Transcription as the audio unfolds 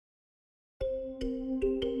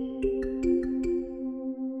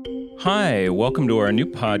Hi, welcome to our new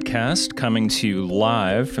podcast coming to you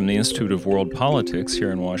live from the Institute of World Politics here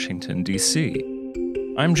in Washington,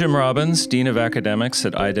 D.C. I'm Jim Robbins, Dean of Academics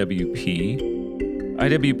at IWP.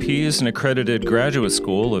 IWP is an accredited graduate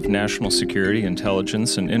school of national security,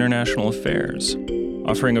 intelligence, and international affairs,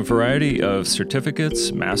 offering a variety of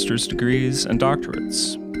certificates, master's degrees, and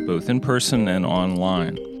doctorates, both in person and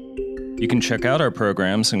online. You can check out our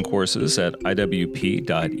programs and courses at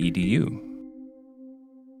iwp.edu.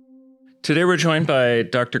 Today we're joined by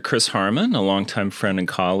Dr. Chris Harmon, a longtime friend and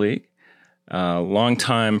colleague, a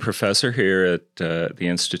longtime professor here at the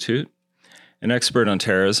Institute, an expert on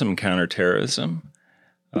terrorism and counterterrorism,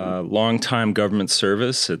 longtime government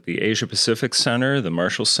service at the Asia-Pacific Center, the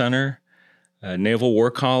Marshall Center, Naval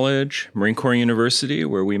War College, Marine Corps University,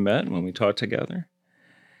 where we met when we taught together.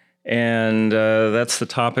 And that's the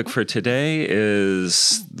topic for today,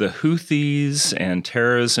 is the Houthis and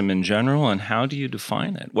terrorism in general, and how do you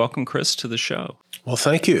define it? Welcome, Chris, to the show. Well,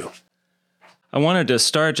 thank you. I wanted to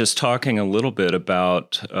start just talking a little bit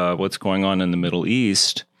about what's going on in the Middle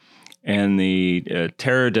East and the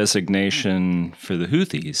terror designation for the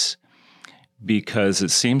Houthis, because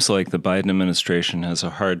it seems like the Biden administration has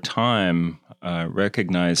a hard time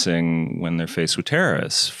recognizing when they're faced with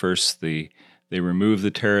terrorists. First, they removed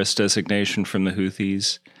the terrorist designation from the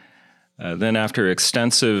Houthis. Then after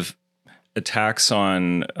extensive attacks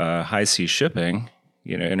on high-sea shipping,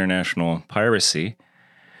 international piracy,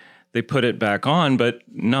 they put it back on, but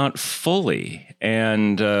not fully.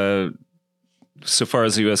 And so far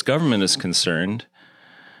as the U.S. government is concerned,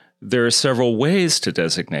 there are several ways to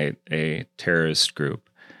designate a terrorist group.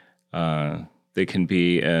 They can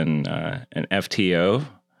be an FTO,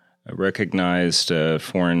 a recognized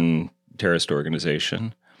foreign terrorist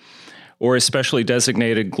organization, or a specially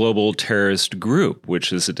designated global terrorist group,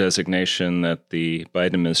 which is a designation that the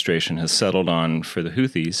Biden administration has settled on for the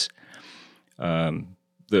Houthis,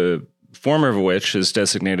 the former of which is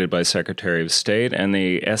designated by Secretary of State, and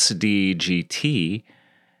the SDGT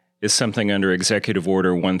is something under Executive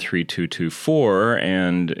Order 13224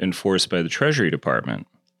 and enforced by the Treasury Department.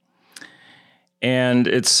 And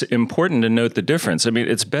it's important to note the difference. I mean,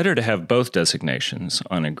 it's better to have both designations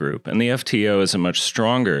on a group, and the FTO is a much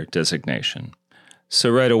stronger designation. So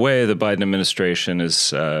right away, the Biden administration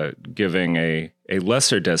is giving a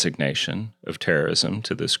lesser designation of terrorism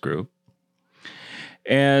to this group.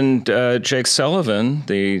 And Jake Sullivan,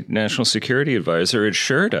 the national security advisor,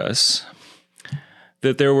 assured us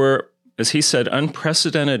that there were, as he said,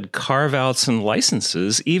 unprecedented carve-outs and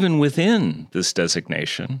licenses even within this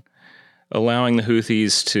designation, allowing the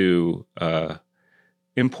Houthis to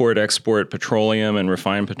import, export petroleum and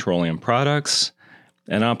refined petroleum products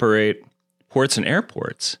and operate ports and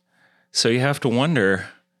airports. So you have to wonder,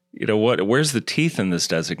 where's the teeth in this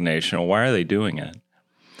designation, or why are they doing it?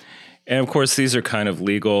 And of course, these are kind of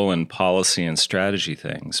legal and policy and strategy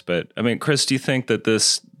things. But I mean, Chris, do you think that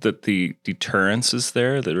the deterrence is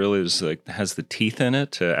there, that really has the teeth in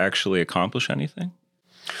it to actually accomplish anything?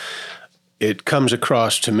 It comes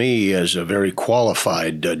across to me as a very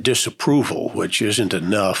qualified disapproval, which isn't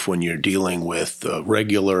enough when you're dealing with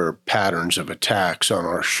regular patterns of attacks on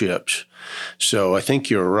our ships. So I think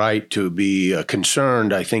you're right to be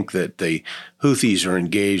concerned. I think that the Houthis are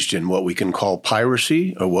engaged in what we can call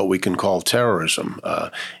piracy or what we can call terrorism.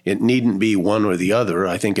 It needn't be one or the other.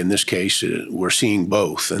 I think in this case, we're seeing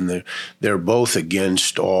both, and they're both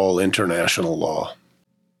against all international law.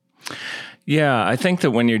 Yeah, I think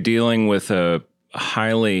that when you're dealing with a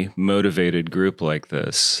highly motivated group like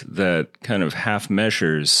this, that kind of half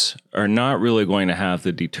measures are not really going to have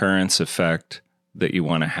the deterrence effect that you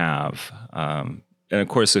want to have. And of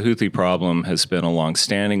course, the Houthi problem has been a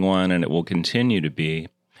longstanding one, and it will continue to be.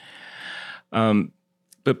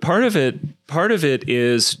 But part of it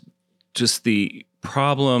is just the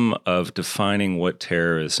problem of defining what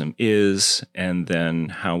terrorism is and then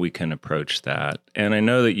how we can approach that. And I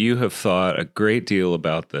know that you have thought a great deal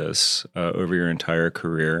about this over your entire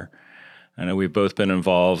career. I know we've both been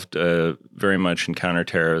involved very much in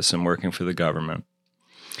counterterrorism, working for the government.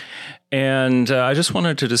 And I just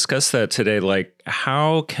wanted to discuss that today, like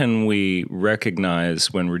how can we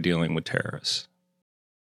recognize when we're dealing with terrorists?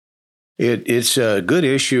 It's a good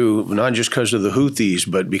issue, not just because of the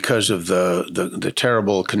Houthis, but because of the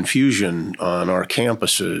terrible confusion on our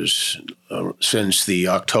campuses since the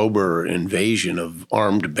October invasion of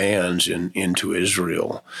armed bands into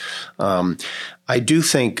Israel. I do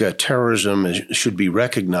think terrorism should be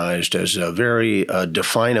recognized as a very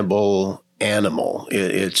definable animal.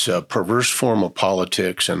 It's a perverse form of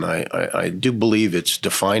politics, and I do believe it's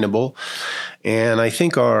definable. And I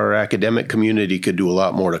think our academic community could do a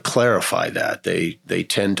lot more to clarify that. They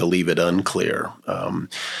tend to leave it unclear.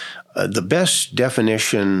 The best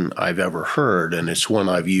definition I've ever heard, and it's one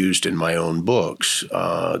I've used in my own books,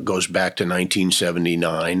 goes back to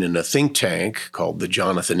 1979 in a think tank called the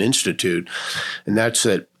Jonathan Institute, and that's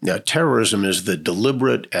that terrorism is the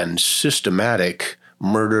deliberate and systematic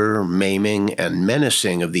murder, maiming, and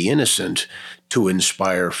menacing of the innocent to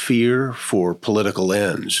inspire fear for political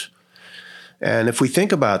ends. And if we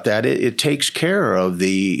think about that, it takes care of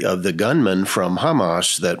the gunmen from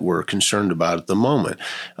Hamas that we're concerned about at the moment.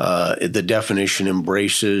 The definition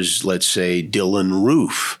embraces, let's say, Dylan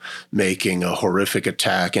Roof making a horrific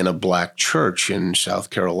attack in a black church in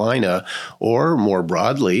South Carolina, or more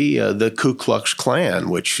broadly, the Ku Klux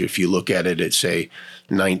Klan, which, if you look at it, it's a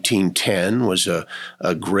 1910 was a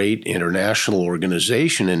great international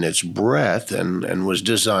organization in its breadth and was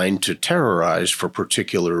designed to terrorize for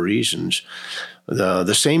particular reasons.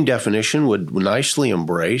 The same definition would nicely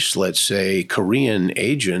embrace, let's say, Korean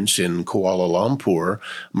agents in Kuala Lumpur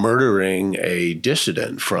murdering a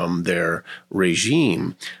dissident from their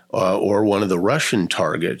regime, or one of the Russian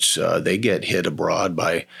targets. They get hit abroad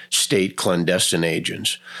by state clandestine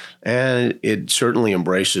agents. And it certainly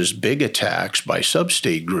embraces big attacks by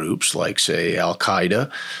sub-state groups like, say,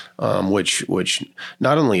 Al-Qaeda, which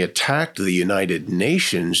not only attacked the United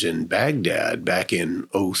Nations in Baghdad back in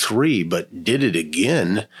 '03, but did it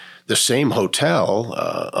again, the same hotel,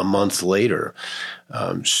 a month later.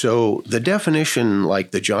 So the definition,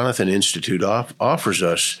 like the Jonathan Institute offers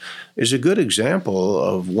us, is a good example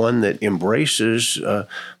of one that embraces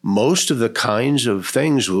most of the kinds of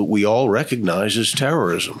things we all recognize as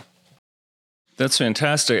terrorism. That's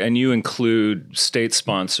fantastic. And you include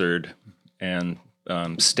state-sponsored and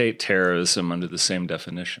state terrorism under the same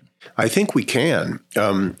definition. I think we can.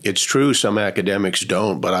 It's true some academics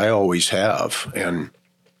don't, but I always have. And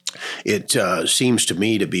it seems to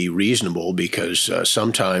me to be reasonable because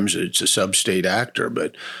sometimes it's a sub-state actor,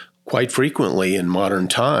 but quite frequently in modern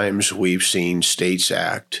times we've seen states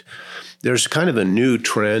act. There's kind of a new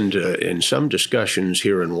trend in some discussions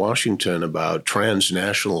here in Washington about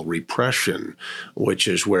transnational repression, which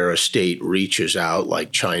is where a state reaches out,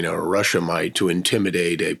 like China or Russia might, to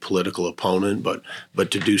intimidate a political opponent,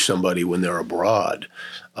 but to do somebody when they're abroad.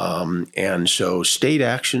 And so state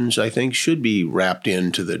actions, I think, should be wrapped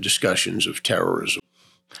into the discussions of terrorism.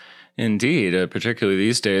 Indeed, particularly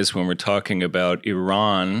these days when we're talking about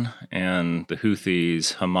Iran and the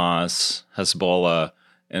Houthis, Hamas, Hezbollah,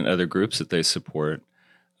 and other groups that they support.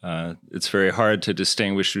 It's very hard to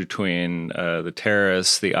distinguish between the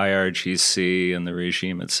terrorists, the IRGC, and the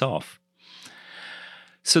regime itself.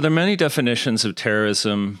 So there are many definitions of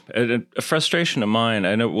terrorism. A frustration of mine,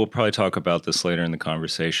 I know we'll probably talk about this later in the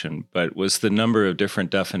conversation, but was the number of different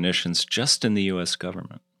definitions just in the U.S.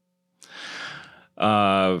 government.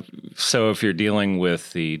 So if you're dealing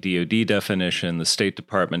with the DoD definition, the State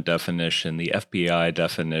Department definition, the FBI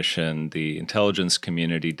definition, the intelligence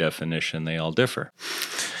community definition, they all differ.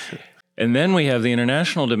 And then we have the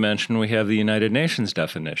international dimension. We have the United Nations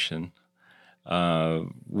definition,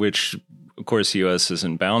 which, of course, the U.S.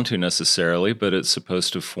 isn't bound to necessarily, but it's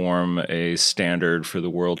supposed to form a standard for the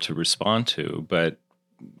world to respond to. But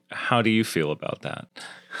how do you feel about that?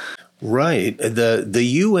 Right. The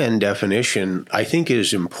UN definition, I think,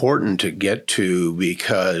 is important to get to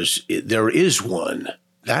because there is one.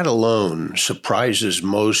 That alone surprises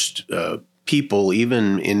most people,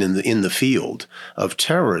 even in the field of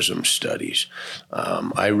terrorism studies.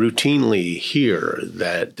 I routinely hear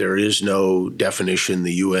that there is no definition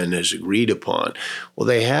the UN has agreed upon. Well,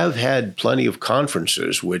 they have had plenty of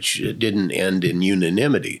conferences which didn't end in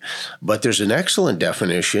unanimity, but there's an excellent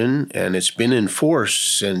definition, and it's been in force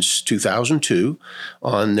since 2002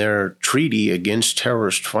 on their treaty against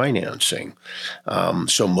terrorist financing.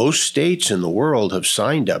 So most states in the world have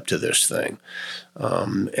signed up to this thing.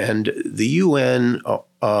 And the UN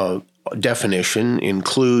definition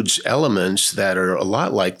includes elements that are a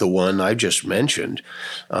lot like the one I just mentioned.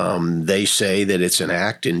 They say that it's an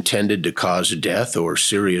act intended to cause death or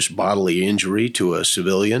serious bodily injury to a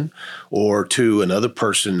civilian or to another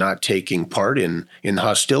person not taking part in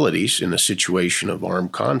hostilities in a situation of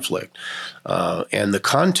armed conflict. And the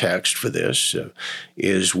context for this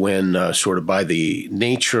is when sort of by the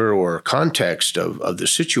nature or context of the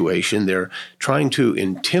situation, they're trying to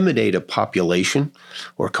intimidate a population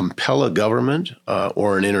or compel a government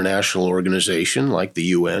or an international organization like the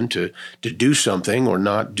UN to do something or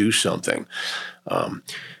not do something.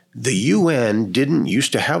 The UN didn't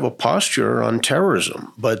used to have a posture on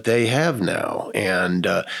terrorism, but they have now. And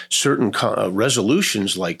certain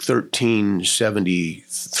resolutions like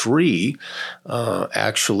 1373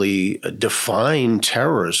 actually define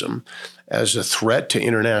terrorism as a threat to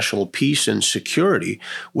international peace and security,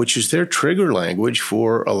 which is their trigger language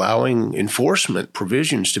for allowing enforcement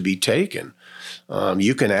provisions to be taken.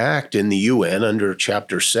 You can act in the UN under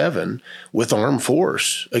Chapter 7 with armed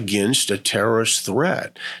force against a terrorist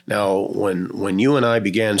threat. Now, when you and I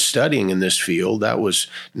began studying in this field, that was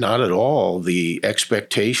not at all the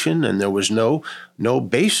expectation, and there was no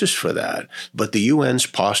basis for that. But the UN's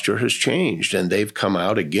posture has changed, and they've come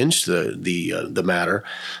out against the matter.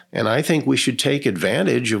 And I think we should take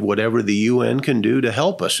advantage of whatever the UN can do to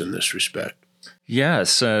help us in this respect.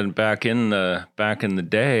 Yes, back in the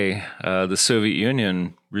day, the Soviet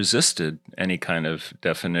Union resisted any kind of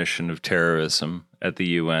definition of terrorism at the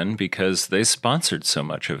UN because they sponsored so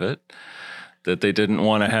much of it that they didn't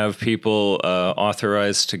want to have people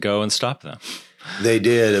authorized to go and stop them. They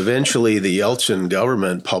did. Eventually, the Yeltsin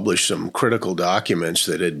government published some critical documents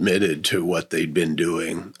that admitted to what they'd been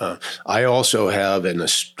doing. I also have an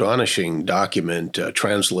astonishing document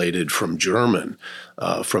translated from German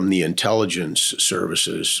from the intelligence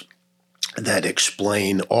services that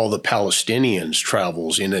explain all the Palestinians'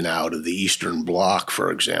 travels in and out of the Eastern Bloc, for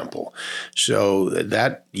example. So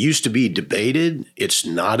that used to be debated. It's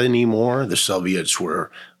not anymore. The Soviets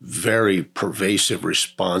were very pervasive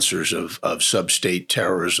sponsors of sub-state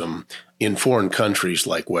terrorism in foreign countries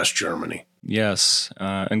like West Germany. Yes,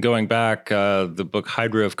 and going back, the book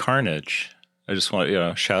Hydra of Carnage, I just want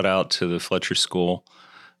to shout out to the Fletcher School,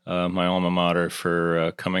 my alma mater,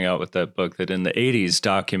 for coming out with that book that in the 80s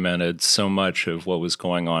documented so much of what was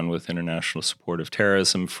going on with international support of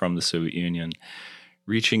terrorism from the Soviet Union,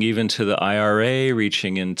 reaching even to the IRA,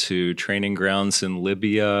 reaching into training grounds in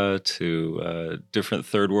Libya, to different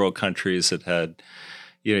third world countries that had,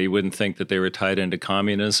 you wouldn't think that they were tied into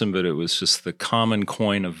communism, but it was just the common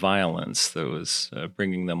coin of violence that was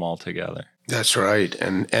bringing them all together. That's right.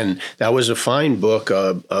 And that was a fine book.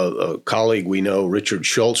 A colleague we know, Richard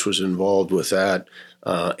Schultz, was involved with that.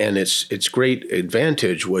 And its great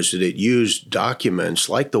advantage was that it used documents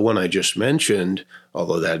like the one I just mentioned,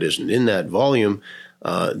 although that isn't in that volume,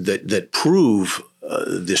 that prove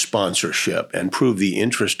the sponsorship and prove the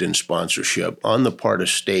interest in sponsorship on the part of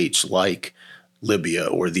states like Libya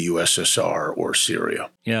or the USSR or Syria.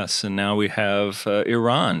 Yes, and now we have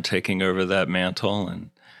Iran taking over that mantle and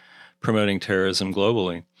promoting terrorism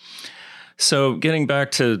globally. So getting back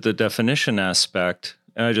to the definition aspect,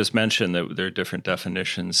 and I just mentioned that there are different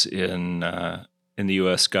definitions in the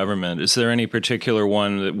U.S. government. Is there any particular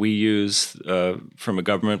one that we use from a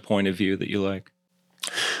government point of view that you like?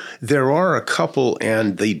 There are a couple,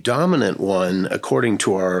 and the dominant one, according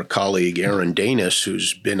to our colleague Aaron Danis,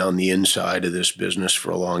 who's been on the inside of this business for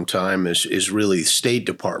a long time, is really state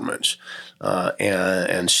departments.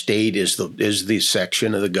 And state is the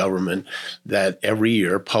section of the government that every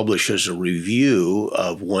year publishes a review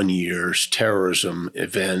of 1 year's terrorism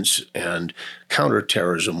events and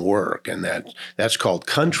counterterrorism work, and that's called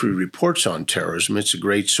Country Reports on Terrorism. It's a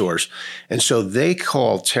great source. And so they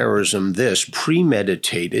call terrorism this: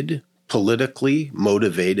 premeditated, politically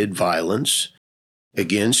motivated violence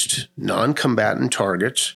against non-combatant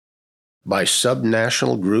targets by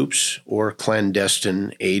subnational groups or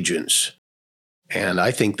clandestine agents. And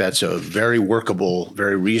I think that's a very workable,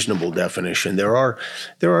 very reasonable definition. There are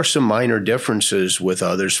some minor differences with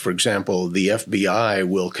others. For example, the FBI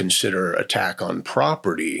will consider attack on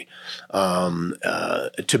property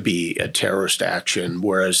to be a terrorist action,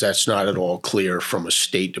 whereas that's not at all clear from a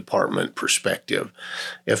State Department perspective.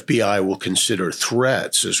 FBI will consider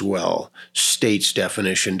threats as well. State's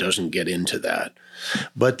definition doesn't get into that.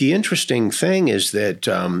 But the interesting thing is that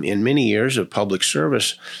in many years of public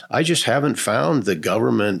service, I just haven't found the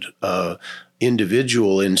government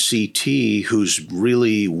individual in CT who's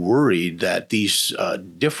really worried that these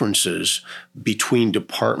differences between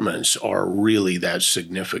departments are really that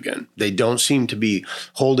significant. They don't seem to be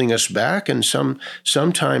holding us back, and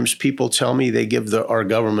sometimes people tell me they give our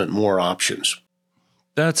government more options.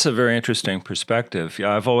 That's a very interesting perspective.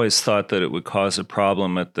 Yeah, I've always thought that it would cause a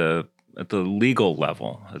problem at the legal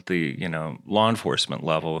level, at the law enforcement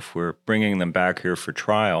level. If we're bringing them back here for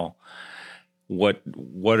trial, what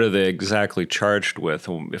are they exactly charged with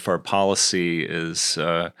if our policy is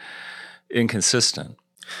inconsistent?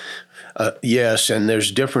 Yes, and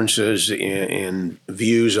there's differences in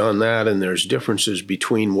views on that, and there's differences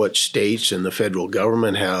between what states and the federal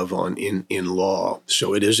government have in law.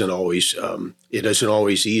 So it isn't always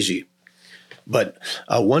easy. But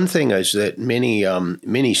one thing is that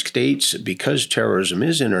many states, because terrorism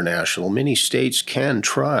is international, many states can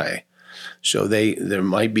try. So there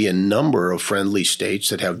might be a number of friendly states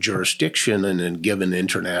that have jurisdiction in a given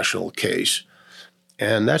international case.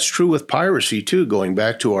 And that's true with piracy, too. Going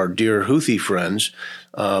back to our dear Houthi friends,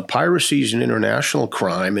 piracy is an international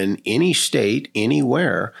crime, and any state,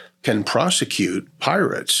 anywhere, can prosecute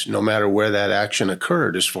pirates, no matter where that action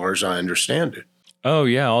occurred, as far as I understand it. Oh,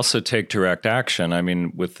 yeah. Also take direct action. I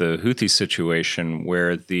mean, with the Houthi situation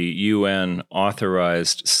where the UN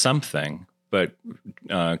authorized something, but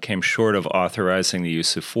came short of authorizing the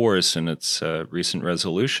use of force in its recent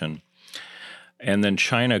resolution. And then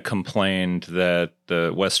China complained that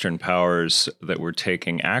the Western powers that were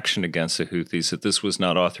taking action against the Houthis, that this was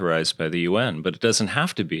not authorized by the UN, but it doesn't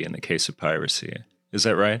have to be in the case of piracy. Is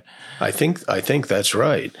that right? I think that's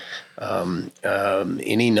right.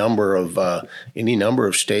 Any number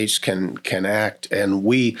of states can act, and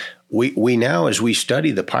we now, as we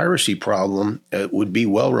study the piracy problem, would be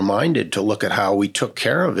well reminded to look at how we took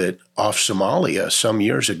care of it off Somalia some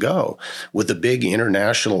years ago, with a big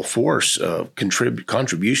international force of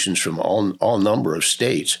contributions from all number of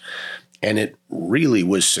states, and it really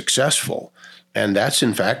was successful. And that's,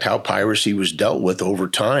 in fact, how piracy was dealt with over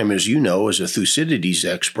time. As you know, as a Thucydides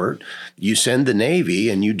expert, you send the Navy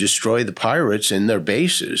and you destroy the pirates in their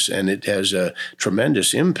bases, and it has a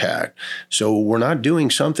tremendous impact. So we're not doing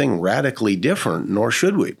something radically different, nor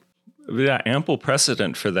should we. Yeah, ample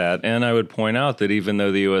precedent for that. And I would point out that even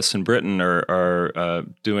though the U.S. and Britain are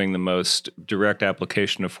doing the most direct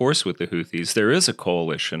application of force with the Houthis, there is a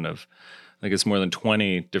coalition of, I think it's more than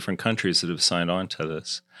 20 different countries that have signed on to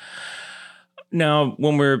this. Now,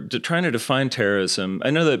 when we're trying to define terrorism, I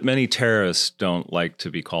know that many terrorists don't like to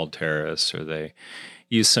be called terrorists, or they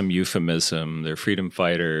use some euphemism. They're freedom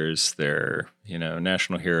fighters, they're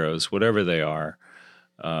national heroes, whatever they are.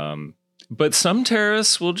 But some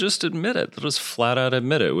terrorists will just admit it. They'll just flat out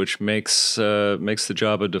admit it, which makes the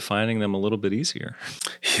job of defining them a little bit easier.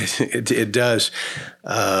 It does.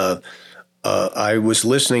 I was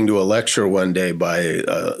listening to a lecture one day by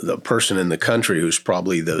the person in the country who's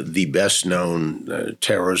probably the best known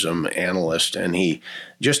terrorism analyst, and he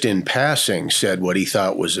just in passing said what he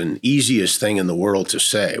thought was an easiest thing in the world to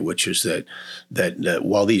say, which is that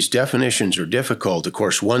while these definitions are difficult, of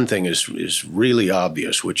course, one thing is really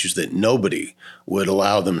obvious, which is that nobody would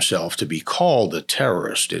allow themselves to be called a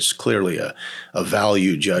terrorist. It's clearly a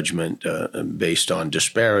value judgment based on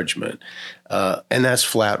disparagement, and that's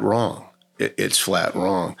flat wrong. It's flat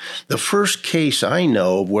wrong. The first case I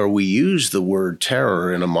know of where we use the word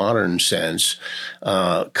terror in a modern sense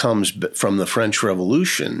comes from the French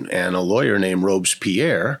Revolution, and a lawyer named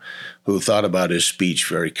Robespierre, who thought about his speech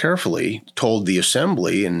very carefully, told the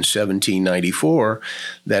Assembly in 1794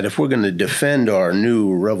 that if we're going to defend our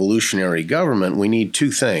new revolutionary government, we need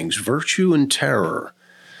two things, virtue and terror.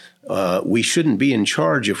 We shouldn't be in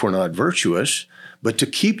charge if we're not virtuous. But to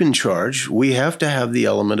keep in charge, we have to have the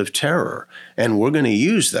element of terror, and we're going to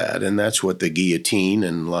use that, and that's what the guillotine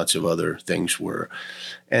and lots of other things were.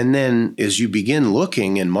 And then as you begin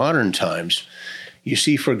looking in modern times, you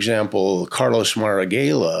see, for example, Carlos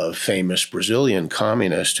Marighella, a famous Brazilian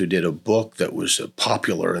communist who did a book that was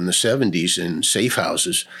popular in the 70s in safe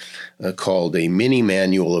houses called A Mini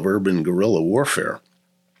Manual of Urban Guerrilla Warfare.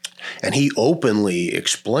 And he openly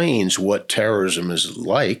explains what terrorism is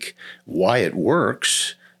like, why it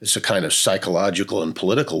works. It's a kind of psychological and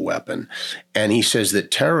political weapon. And he says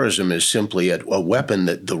that terrorism is simply a weapon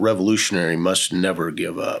that the revolutionary must never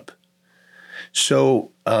give up.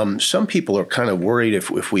 So some people are kind of worried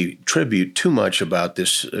if we tribute too much about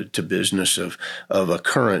this to business of a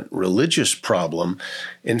current religious problem.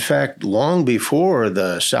 In fact, long before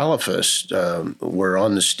the Salafists were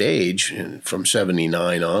on the stage from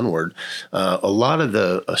 79 onward, a lot of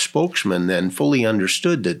the spokesmen then fully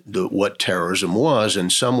understood what terrorism was,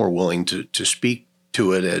 and some were willing to speak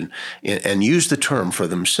to it and use the term for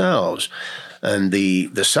themselves. And the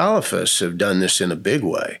Salafists have done this in a big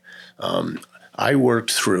way. I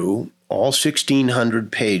worked through all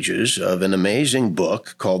 1,600 pages of an amazing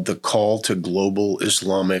book called The Call to Global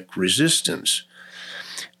Islamic Resistance.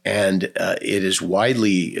 And it is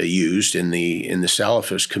widely used in the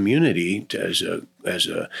Salafist community as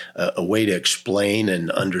a way to explain and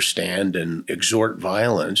understand and exhort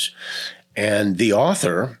violence. And the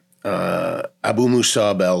author, Abu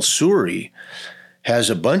Musab al-Suri,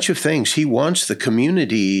 has a bunch of things he wants the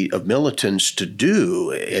community of militants to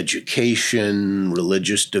do: education,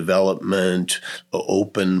 religious development,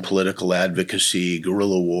 open political advocacy,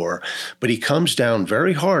 guerrilla war. But he comes down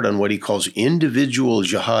very hard on what he calls individual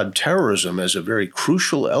jihad terrorism as a very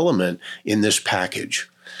crucial element in this package.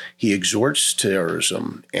 He exhorts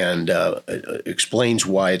terrorism and explains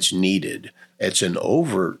why it's needed. It's an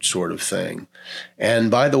overt sort of thing.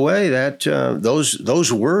 And by the way, that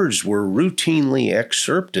those words were routinely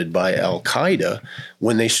excerpted by Al-Qaeda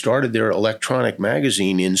when they started their electronic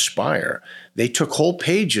magazine, Inspire. They took whole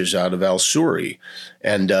pages out of al-Suri.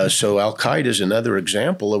 And so Al-Qaeda is another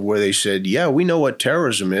example of where they said, yeah, we know what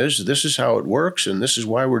terrorism is. This is how it works, and this is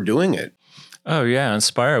why we're doing it. Oh, yeah.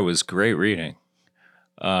 Inspire was great reading.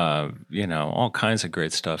 All kinds of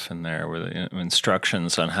great stuff in there with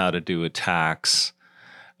instructions on how to do attacks.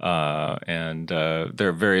 And there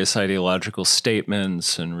are various ideological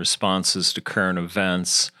statements and responses to current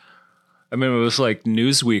events. I mean, it was like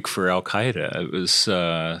Newsweek for Al-Qaeda. It was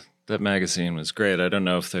that magazine was great. I don't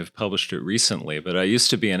know if they've published it recently, but I used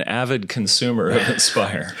to be an avid consumer of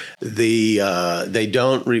Inspire. They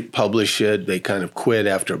don't republish it. They kind of quit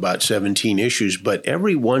after about 17 issues. But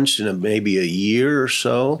every once in maybe a year or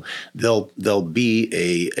so, there'll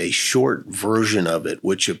be a short version of it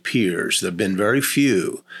which appears. There've been very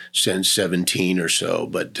few since 17 or so,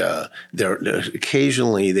 but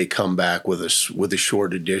occasionally they come back with a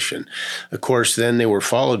short edition. Of course, then they were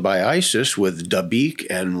followed by ISIS with Dabiq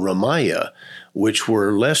and Ramaya, which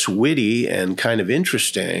were less witty and kind of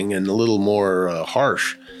interesting and a little more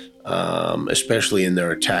harsh, especially in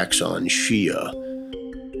their attacks on Shia.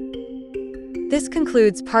 This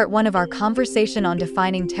concludes part 1 of our conversation on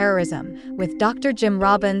defining terrorism with Dr. Jim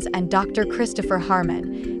Robbins and Dr. Christopher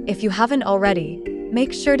Harmon. If you haven't already,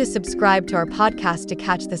 make sure to subscribe to our podcast to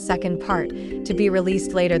catch the second part, to be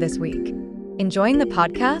released later this week. Enjoying the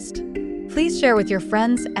podcast? Please share with your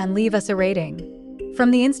friends and leave us a rating.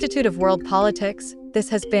 From the Institute of World Politics, this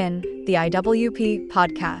has been the IWP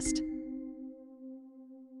Podcast.